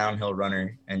more of a downhill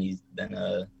runner, and he's then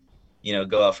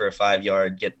go out for a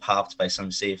 5-yard, get popped by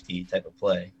some safety type of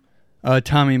play.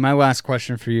 Tommy, my last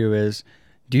question for you is,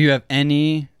 do you have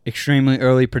any extremely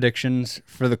early predictions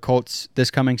for the Colts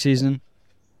this coming season?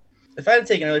 If I had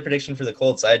to take an early prediction for the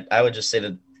Colts, I would just say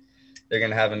that they're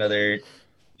going to have another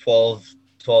 12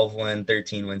 win,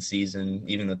 13 win season.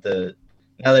 Even with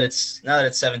now that it's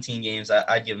 17 games,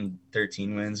 I'd give them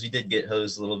 13 wins. We did get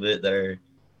hosed a little bit.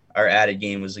 Our added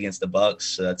game was against the Bucks,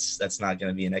 so that's not going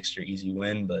to be an extra easy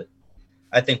win. But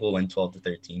I think we'll win 12 to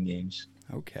 13 games.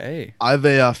 Okay. I have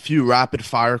a few rapid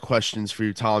fire questions for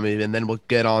you, Tommy, and then we'll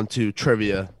get on to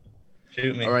trivia.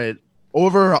 Shoot me. All right.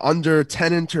 Over or under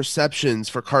 10 interceptions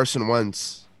for Carson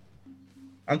Wentz?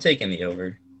 I'm taking the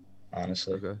over,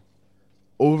 honestly. Okay.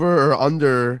 Over or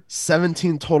under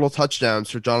 17 total touchdowns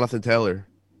for Jonathan Taylor?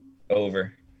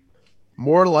 Over.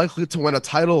 More likely to win a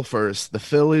title first, the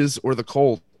Phillies or the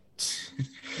Colts?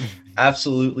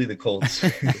 Absolutely the Colts.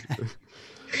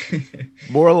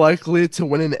 More likely to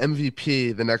win an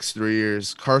MVP the next 3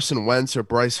 years, Carson Wentz or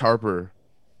Bryce Harper?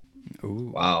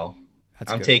 Ooh, Wow. that's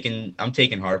I'm good.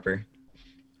 taking Harper.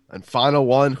 And final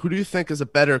one, who do you think is a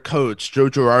better coach, Joe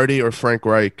Girardi or Frank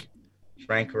Reich?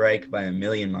 Frank Reich by a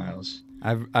million miles.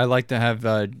 I like to have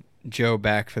Joe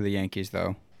back for the Yankees,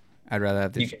 though. I'd rather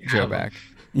have You can Joe have back.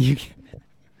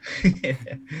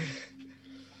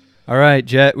 All right,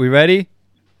 Jet, we ready?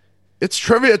 It's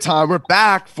trivia time. We're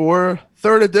back for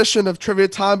third edition of Trivia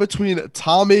Time between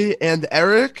Tommy and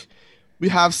Eric. We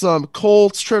have some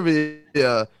Colts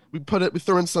trivia. We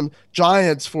threw in some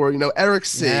Giants for, Eric's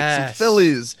sake, some Yes.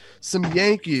 Phillies, some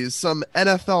Yankees, some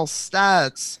NFL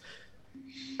stats.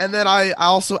 And then I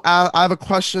have a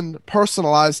question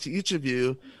personalized to each of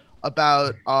you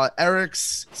about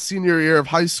Eric's senior year of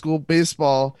high school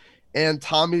baseball and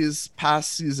Tommy's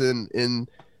past season in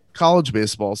college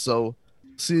baseball. So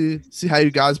see how you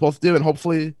guys both do, and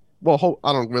hopefully, I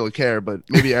don't really care, but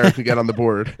maybe Eric could get on the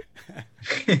board.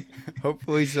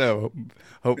 Hopefully so.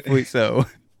 Hopefully so.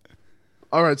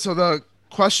 All right, so the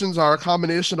questions are a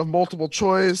combination of multiple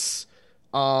choice,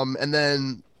 and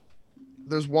then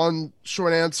there's one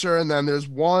short answer, and then there's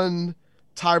one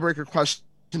tiebreaker question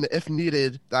if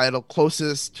needed that'll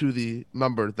closest to the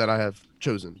number that I have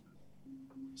chosen.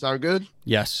 Sound good?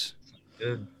 Yes.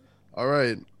 Good. All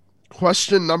right.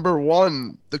 Question number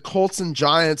 1. The Colts and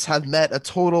Giants have met a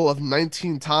total of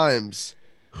 19 times.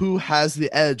 Who has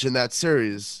the edge in that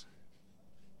series?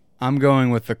 I'm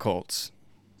going with the Colts.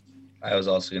 I was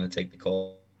also going to take the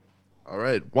Colts. All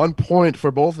right. 1 point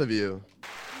for both of you.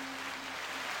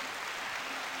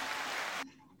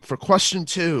 For question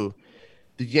 2,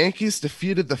 the Yankees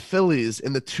defeated the Phillies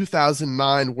in the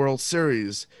 2009 World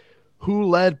Series. Who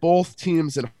led both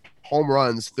teams in home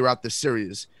runs throughout the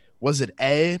series? Was it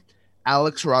A,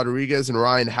 Alex Rodriguez and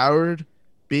Ryan Howard,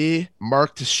 B,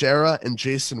 Mark Teixeira and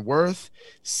Jason Worth,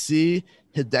 C,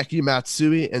 Hideki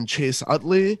Matsui and Chase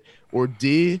Utley, or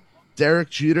D, Derek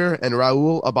Jeter and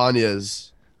Raul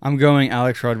Ibanez? I'm going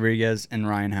Alex Rodriguez and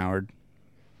Ryan Howard.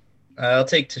 I'll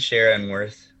take Teixeira and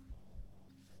Worth.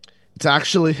 It's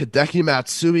actually Hideki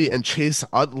Matsui and Chase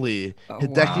Utley. Oh,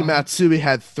 Hideki wow. Matsui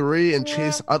had 3 and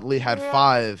Chase Utley had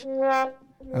 5.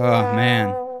 Oh,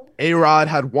 man. A-Rod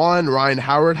had 1, Ryan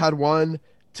Howard had 1,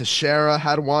 Teixeira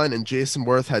had 1, and Jason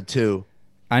Worth had 2.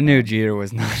 I knew Jeter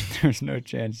was not. There's no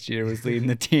chance Jeter was leading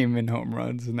the team in home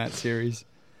runs in that series.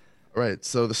 All right,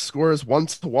 so the score is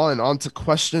 1-1. On to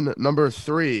question number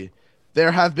 3.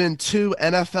 There have been 2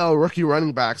 NFL rookie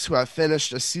running backs who have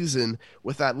finished a season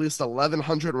with at least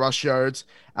 1,100 rush yards,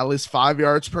 at least 5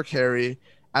 yards per carry,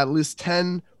 at least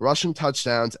 10 rushing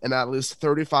touchdowns, and at least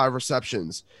 35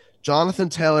 receptions. Jonathan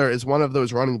Taylor is one of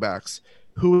those running backs.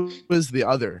 Who is the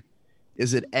other?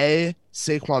 Is it A,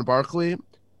 Saquon Barkley,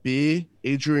 B,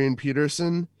 Adrian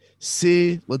Peterson,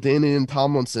 C, LaDainian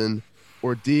Tomlinson,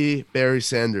 or D, Barry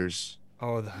Sanders?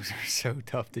 Oh, those are so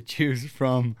tough to choose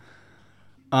from.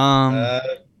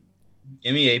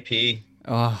 Give me AP.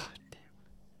 Oh, damn.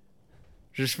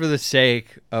 Just for the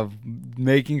sake of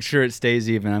making sure it stays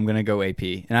even, I'm going to go AP.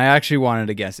 And I actually wanted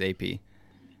to guess AP.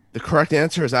 The correct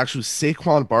answer is actually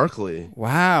Saquon Barkley.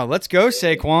 Wow, let's go,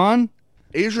 Saquon.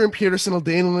 Adrian Peterson,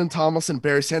 LaDainian Tomlinson,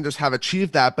 Barry Sanders have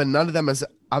achieved that, but none of them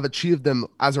have achieved them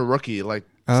as a rookie like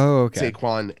Oh, okay.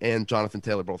 Saquon and Jonathan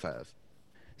Taylor both have.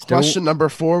 Still- Question number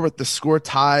 4 with the score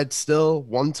tied still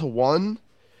 1-1.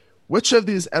 Which of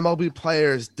these MLB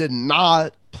players did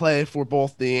not play for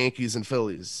both the Yankees and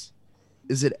Phillies?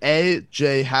 Is it A,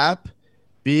 Jay Happ,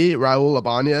 B, Raul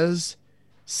Ibanez,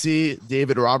 C,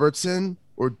 David Robertson,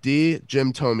 or D,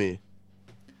 Jim Thome?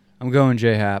 I'm going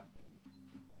J-Hap.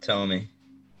 Tell me.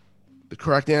 The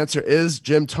correct answer is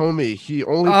Jim Thome. He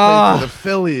only played for the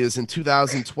Phillies in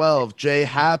 2012. Jay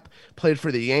Happ played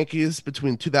for the Yankees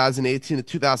between 2018 and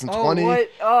 2020.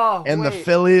 The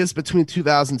Phillies between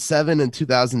 2007 and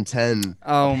 2010.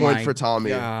 Oh, a point for Thome.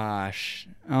 Gosh.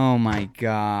 Oh, my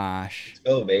gosh. Let's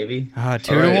go, baby.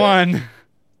 2-1.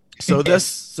 So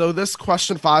this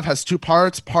question 5 has 2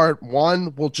 parts. Part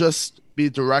 1 will just be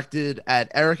directed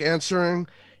at Eric answering,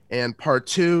 and part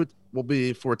 2 will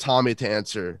be for Thome to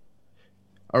answer.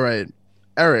 All right,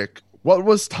 Eric, what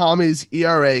was Tommy's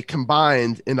ERA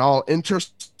combined in all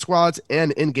inter-squads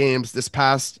and in games this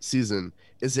past season?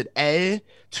 Is it A,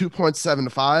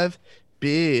 2.75,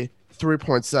 B,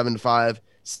 3.75,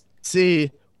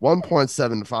 C,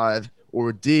 1.75,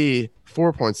 or D,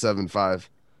 4.75?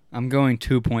 I'm going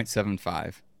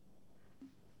 2.75.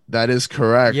 That is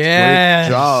correct. Yes.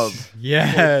 Great job.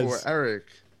 Yes. For Eric.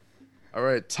 All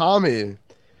right, Thome.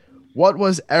 What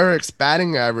was Eric's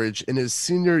batting average in his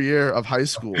senior year of high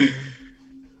school?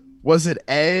 Was it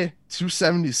A,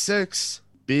 276,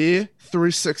 B,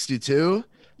 362,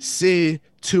 C,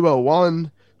 201,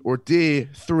 or D,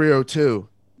 302?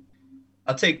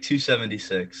 I'll take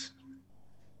 276.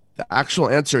 The actual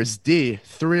answer is D,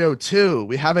 302.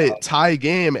 We have a tie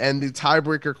game, and the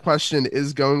tiebreaker question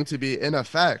is going to be in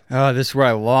effect. Oh, this is where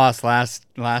I lost last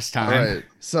time. All right.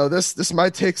 So this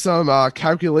might take some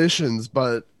calculations,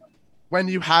 but when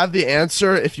you have the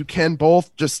answer, if you can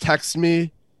both, just text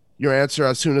me your answer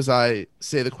as soon as I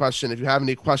say the question. If you have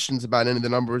any questions about any of the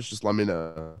numbers, just let me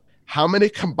know. How many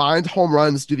combined home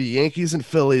runs do the Yankees and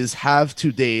Phillies have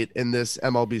to date in this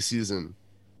MLB season?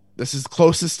 This is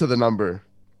closest to the number.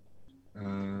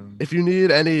 If you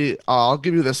need any, I'll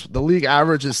give you this. The league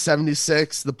average is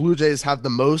 76. The Blue Jays have the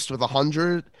most with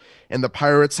 100, and the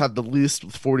Pirates have the least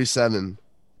with 47.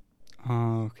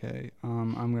 Okay.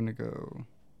 I'm going to go.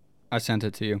 I sent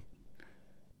it to you.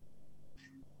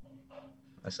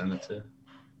 I sent it to.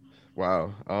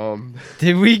 Wow.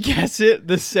 Did we guess it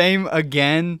the same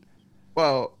again?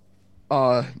 Well,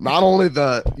 not only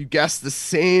you guessed the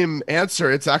same answer,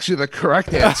 it's actually the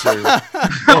correct answer.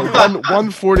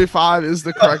 145 is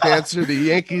the correct answer. The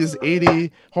Yankees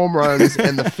 80 home runs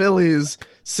and the Phillies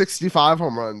 65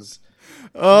 home runs.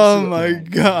 Oh my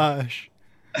gosh.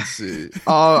 Let's see.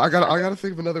 I gotta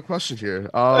think of another question here.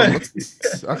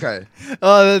 Okay.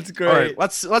 Oh, that's great. All right.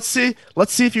 Let's see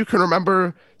if you can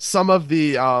remember some of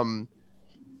the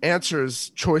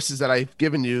choices that I've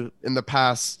given you in the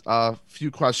past few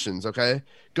questions. Okay.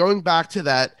 Going back to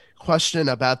that question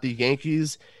about the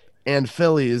Yankees and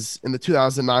Phillies in the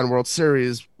 2009 World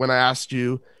Series, when I asked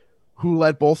you who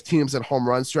led both teams in home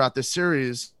runs throughout this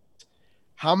series,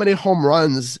 how many home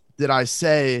runs did I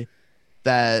say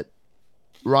that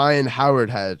Ryan Howard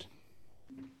had?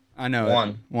 I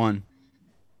know. One.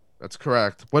 That's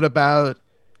correct. What about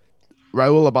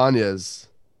Raul Ibanez?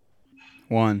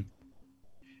 1.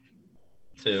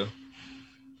 2.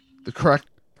 The correct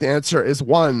answer is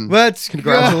 1. Let's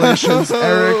Congratulations, go.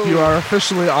 Eric. You are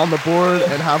officially on the board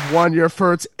and have won your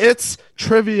first It's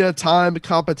Trivia Time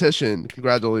competition.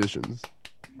 Congratulations.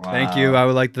 Wow. Thank you. I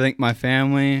would like to thank my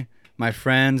family, my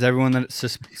friends, everyone that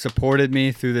supported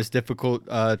me through this difficult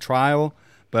trial.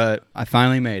 But I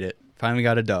finally made it. Finally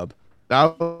got a dub.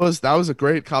 That was a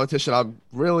great competition. That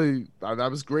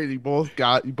was great. You both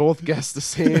guessed the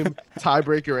same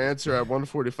tiebreaker answer at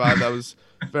 145. That was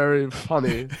very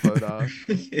funny. But God,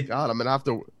 I'm gonna have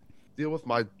to deal with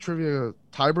my trivia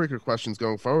tiebreaker questions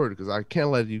going forward because I can't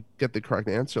let you get the correct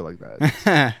answer like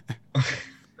that.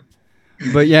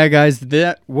 But yeah, guys,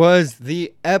 that was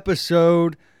the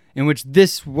episode in which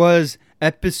this was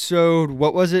episode,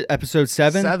 what was it? Episode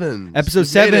 7? 7. Episode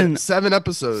 7. 7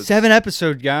 episodes. 7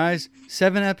 episodes, guys.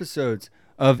 7 episodes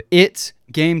of It's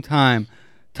Game Time.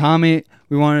 Thome,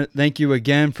 we want to thank you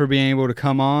again for being able to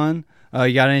come on.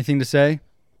 You got anything to say?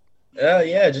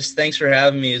 Yeah, just thanks for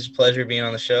having me. It's a pleasure being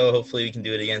on the show. Hopefully we can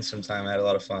do it again sometime. I had a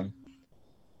lot of fun.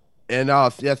 And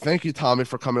thank you, Thome,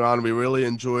 for coming on. We really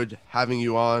enjoyed having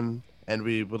you on, and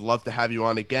we would love to have you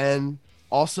on again.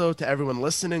 Also, to everyone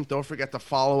listening, don't forget to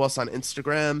follow us on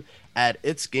Instagram at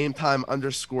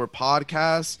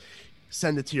itsgametime_podcast.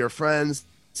 Send it to your friends,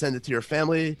 send it to your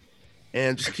family,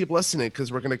 and just keep listening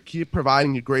because we're going to keep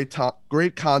providing you great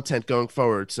content going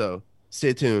forward. So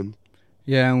stay tuned.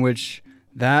 Yeah, in which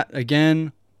that,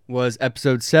 again, was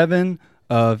episode 7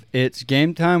 of It's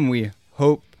Game Time. We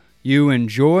hope you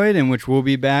enjoyed, in which we'll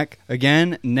be back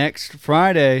again next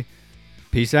Friday.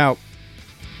 Peace out.